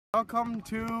Welcome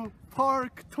to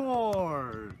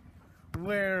ParkTour,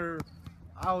 where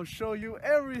I'll show you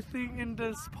everything in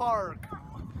this park,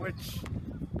 which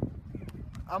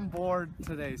I'm bored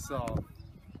today, so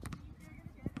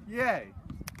yay.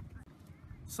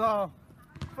 So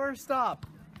first up,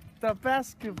 the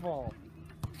basketball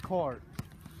court,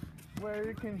 where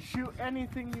you can shoot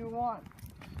anything you want.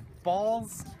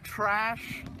 Balls,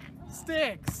 trash,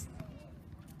 sticks.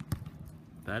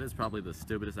 That is probably the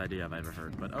stupidest idea I've ever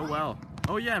heard, but oh well.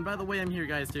 Oh yeah, and by the way, I'm here,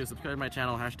 guys, too. Subscribe to my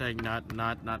channel, hashtag not.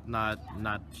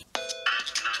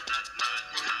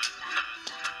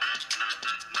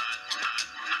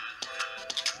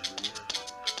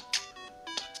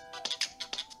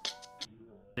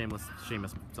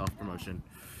 Shameless self-promotion.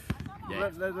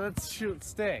 Yay. Let's shoot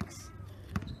sticks.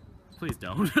 Please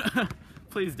don't.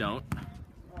 Please don't.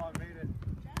 Oh, I made it.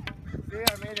 See,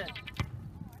 I made it.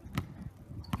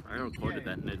 I recorded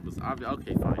that and it was obvious.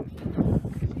 Okay,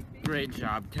 fine. Great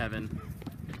job, Kevin.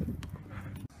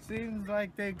 Seems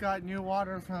like they got new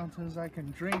water fountains I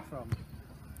can drink from.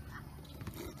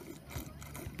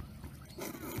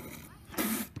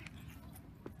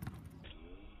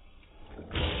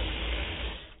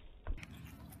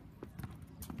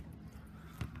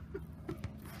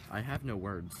 I have no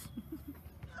words.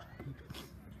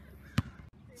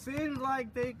 Seems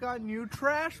like they got new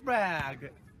trash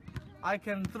bag. I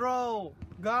can throw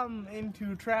gum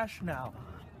into trash now.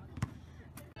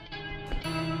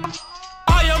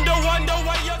 I am the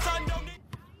one your son don't need.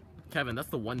 Kevin, that's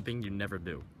the one thing you never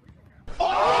do.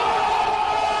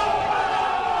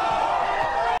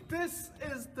 This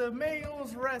is the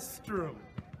male's restroom.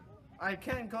 I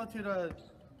can't go to the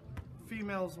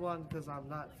female's one because I'm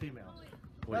not female.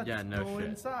 Well, yeah, no go shit.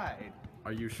 Inside.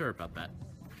 Are you sure about that?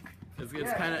 It's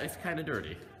Yeah. it's kind of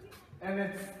dirty. And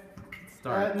it's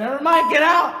Start. never mind, get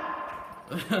out!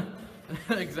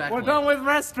 Exactly. We're done with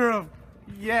restroom.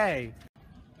 Yay.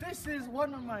 This is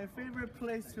one of my favorite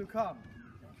places to come.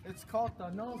 It's called the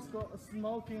No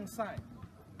Smoking sign.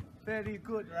 Very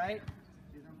good, right?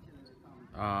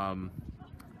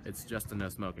 It's just a no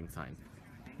smoking sign.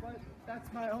 But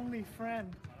that's my only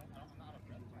friend.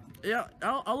 Yeah,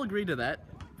 I'll agree to that,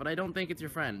 but I don't think it's your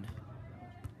friend.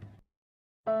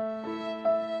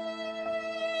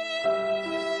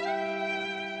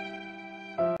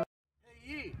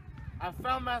 I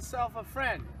found myself a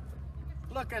friend.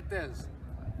 Look at this.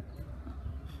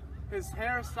 His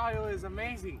hairstyle is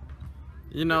amazing.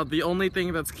 You know, the only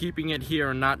thing that's keeping it here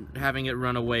and not having it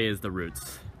run away is the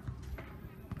roots.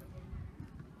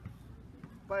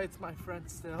 But it's my friend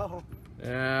still.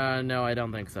 No, I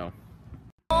don't think so.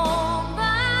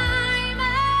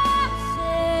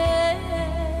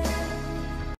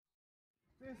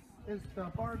 This is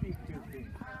the barbecue thing.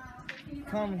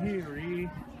 Come here, E.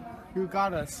 You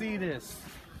gotta see this.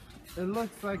 It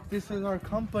looks like this is our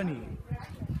company.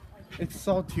 It's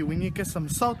salty. We need to get some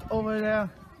salt over there,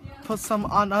 put some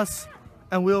on us,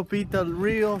 and we'll be the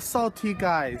real Salty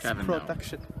Guyz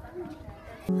Production.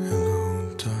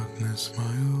 Hello, darkness,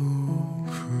 my old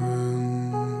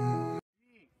friend.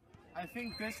 I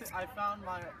think I found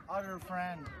my other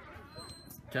friend.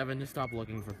 Kevin, just stop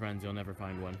looking for friends. You'll never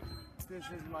find one. This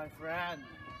is my friend.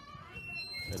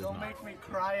 Don't make me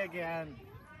cry again.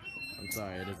 I'm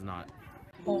sorry, it is not.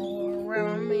 All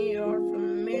around me are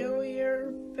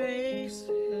familiar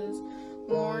faces,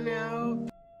 worn out.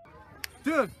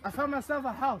 Dude, I found myself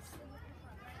a house.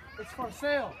 It's for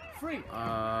sale, free. Free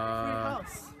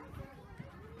house.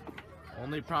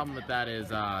 Only problem with that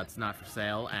is it's not for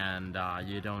sale and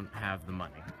you don't have the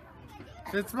money.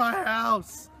 It's my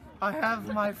house. I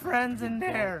have my friends in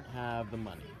there. Have the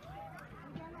money.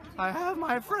 I have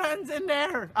my friends in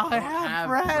there. I have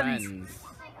friends. friends.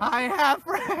 I have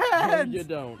friends. No, you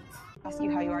don't. Ask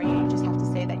you how you are, you just have to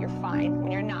say that you're fine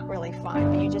when you're not really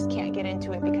fine, but you just can't get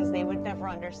into it because they would never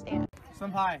understand.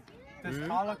 Senpai, this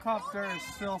helicopter is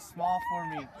still small for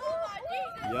me.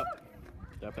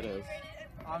 Yep, it is.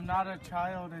 I'm not a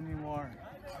child anymore.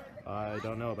 I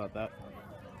don't know about that.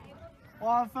 Well,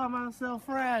 I found myself a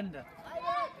friend.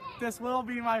 This will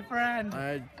be my friend.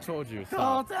 I told you,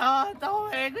 stop. Don't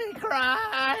make me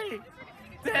cry.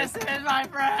 This is my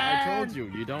friend. I told you,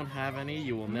 you don't have any,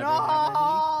 you will never No.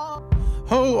 have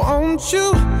Oh, won't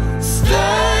you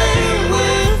stay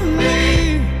with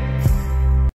me?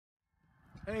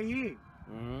 Hey, Yi.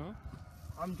 any.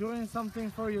 I'm doing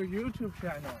something for your YouTube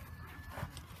channel.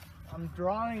 I'm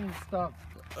drawing stuff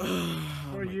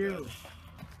for you.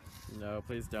 No,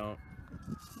 please don't.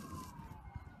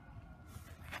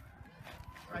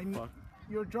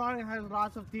 Your drawing has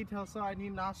lots of details, so I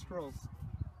need nostrils.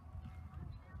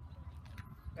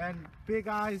 And big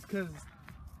eyes, because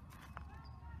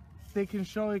they can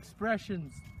show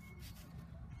expressions.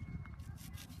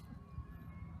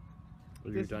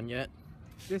 Are you done yet?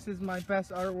 This is my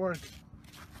best artwork.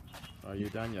 Are you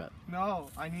done yet? No,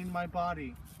 I need my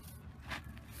body.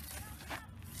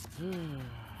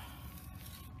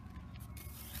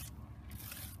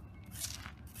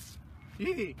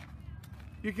 Yi,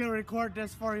 you can record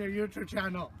this for your YouTube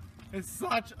channel. It's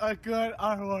such a good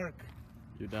artwork.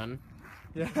 You done?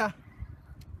 Yeah.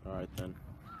 Alright then.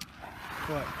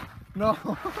 What? No.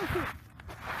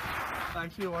 I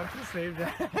actually want to save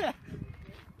that.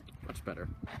 Much better.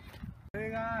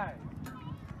 Hey guys,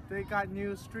 they got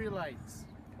new streetlights.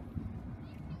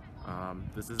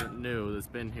 This isn't new. It's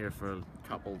been here for a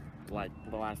couple, like,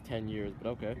 the last 10 years, but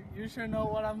okay. You should know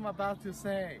what I'm about to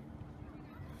say.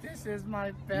 This is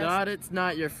my best. It's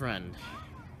not your friend.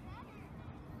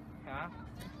 Huh?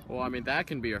 Well, I mean, that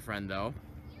can be your friend, though.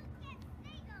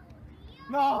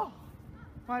 No!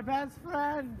 My best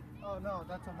friend! Oh no,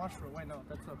 that's a mushroom. Wait, no,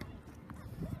 that's a...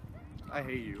 I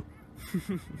hate you.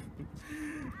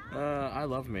 I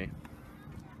love me.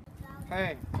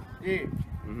 Hey, Yi.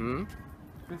 Mm-hmm.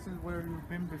 This is where you've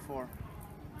been before.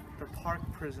 The park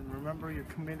prison. Remember you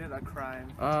committed a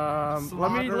crime.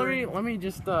 Let me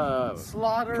just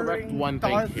correct one thing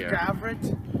Darth here.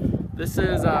 Gavret. This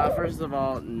is first of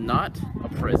all not a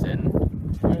prison.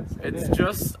 Yes, It's is.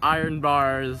 just iron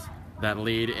bars that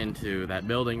lead into that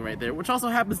building right there, which also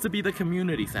happens to be the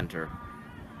community center.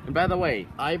 And by the way,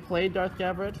 I played Darth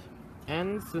Gavret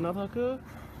and Sunataku.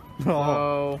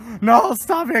 No. So, No,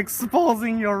 stop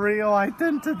exposing your real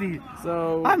identity.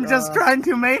 I'm just trying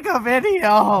to make a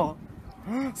video.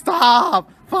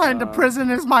 Stop. Fine, the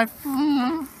prison is my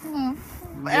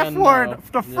F word,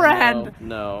 the friend.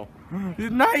 No.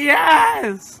 Not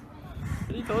yes.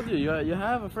 He told you, you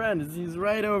have a friend. He's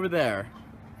right over there.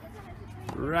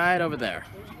 Right over there.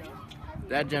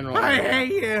 That general I area.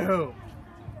 hate you.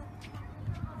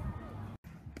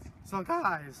 So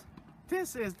guys,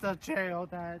 this is the jail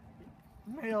that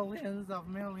millions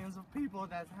of people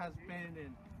that has been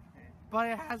in. But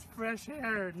it has fresh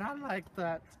air, not like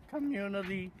that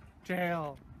community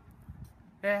jail.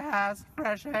 It has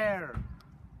fresh air.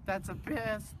 That's the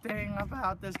best thing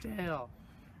about this jail.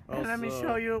 And let me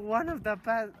show you one of the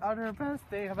other best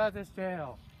thing about this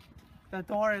jail. The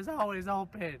door is always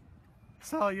open,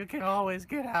 so you can always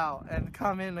get out and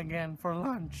come in again for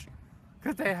lunch.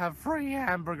 Because they have free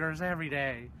hamburgers every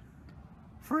day.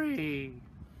 Free.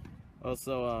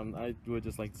 Also, I would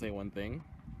just like to say one thing.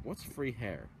 What's free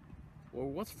hair? Or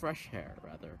what's fresh hair,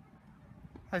 rather?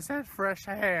 I said fresh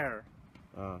hair.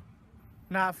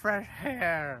 Not fresh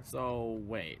hair. So,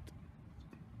 wait.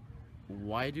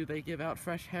 Why do they give out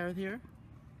fresh hair here?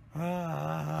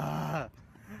 I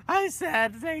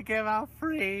said they give out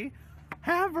free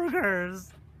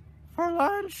hamburgers for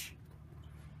lunch.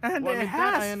 And Well, I it mean, that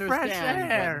I has understand, fresh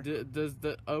hair. but does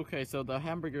the... Okay, so the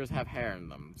hamburgers have hair in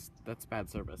them. That's bad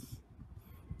service.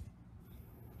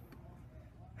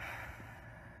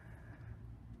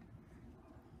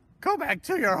 Go back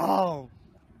to your home.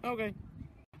 Okay.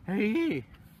 Hey.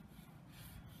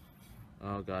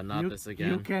 Oh god, not this again.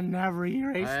 You can never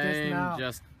erase this now. I'm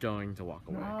just going to walk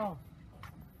away. No.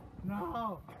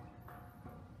 No.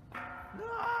 No.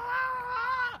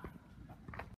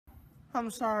 I'm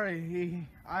sorry.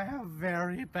 I have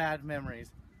very bad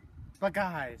memories. But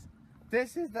guys,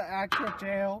 this is the actual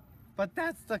jail, but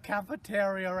that's the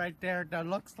cafeteria right there that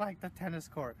looks like the tennis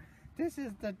court. This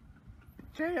is the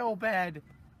jail bed.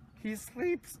 He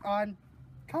sleeps on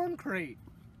concrete.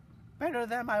 Better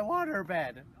than my water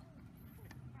bed.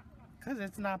 Cause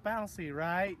it's not bouncy,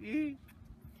 right? E?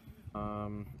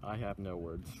 I have no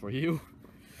words for you.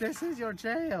 This is your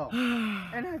jail.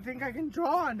 And I think I can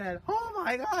draw on that. Oh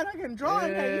my god, I can draw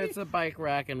on that. It's a bike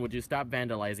rack, and would you stop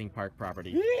vandalizing park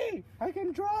property? E! I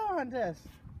can draw on this.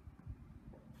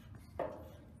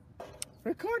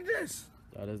 Record this.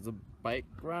 That is a bike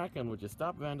rack, and would you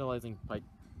stop vandalizing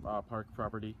park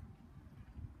property?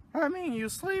 I mean, you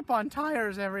sleep on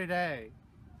tires every day.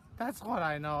 That's what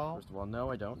I know. First of all, no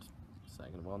I don't.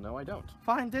 Second of all, no I don't.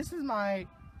 Fine, this is my...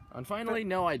 And finally,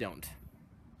 no I don't.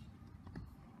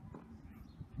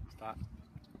 Stop.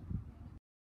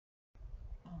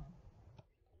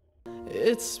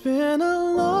 It's been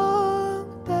a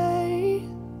long day.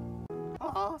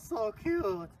 Oh, so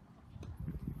cute.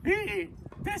 E!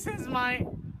 This is my...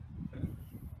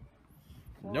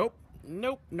 Nope.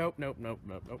 Nope. Nope. Nope. Nope.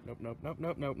 Nope. Nope. Nope. Nope.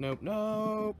 Nope. Nope. Nope. Nope.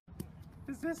 Nope.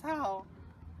 Is this how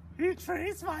he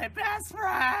treats my best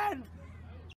friend?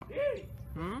 E!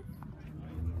 Hmm?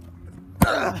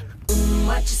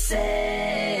 What you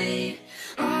say?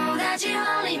 That you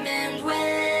only meant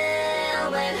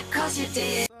well, 'cause you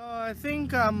did. So I I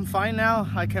think I'm fine now.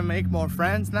 I can make more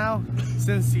friends now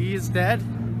since he is dead.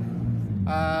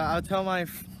 I'll tell my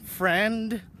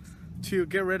friend to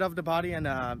get rid of the body and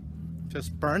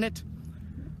just burn it.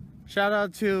 Shout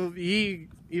out to Yi,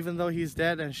 even though he's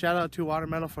dead, and shout out to Water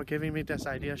Mellow for giving me this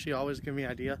idea. She always gives me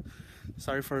idea.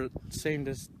 Sorry for saying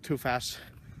this too fast.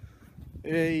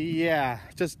 Yeah,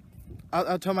 just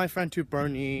I'll tell my friend to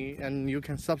burn Yi, and you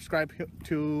can subscribe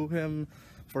to him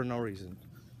for no reason.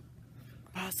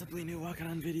 Possibly new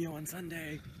Wakaran video on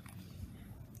Sunday.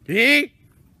 Yi,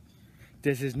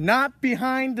 this is not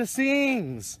behind the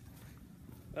scenes.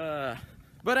 But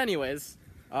anyways,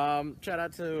 shout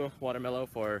out to Water Mellow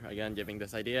for again giving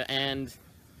this idea, and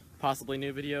possibly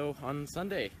new video on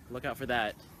Sunday. Look out for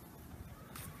that.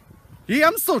 Yi,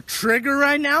 I'm so triggered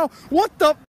right now. What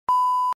the?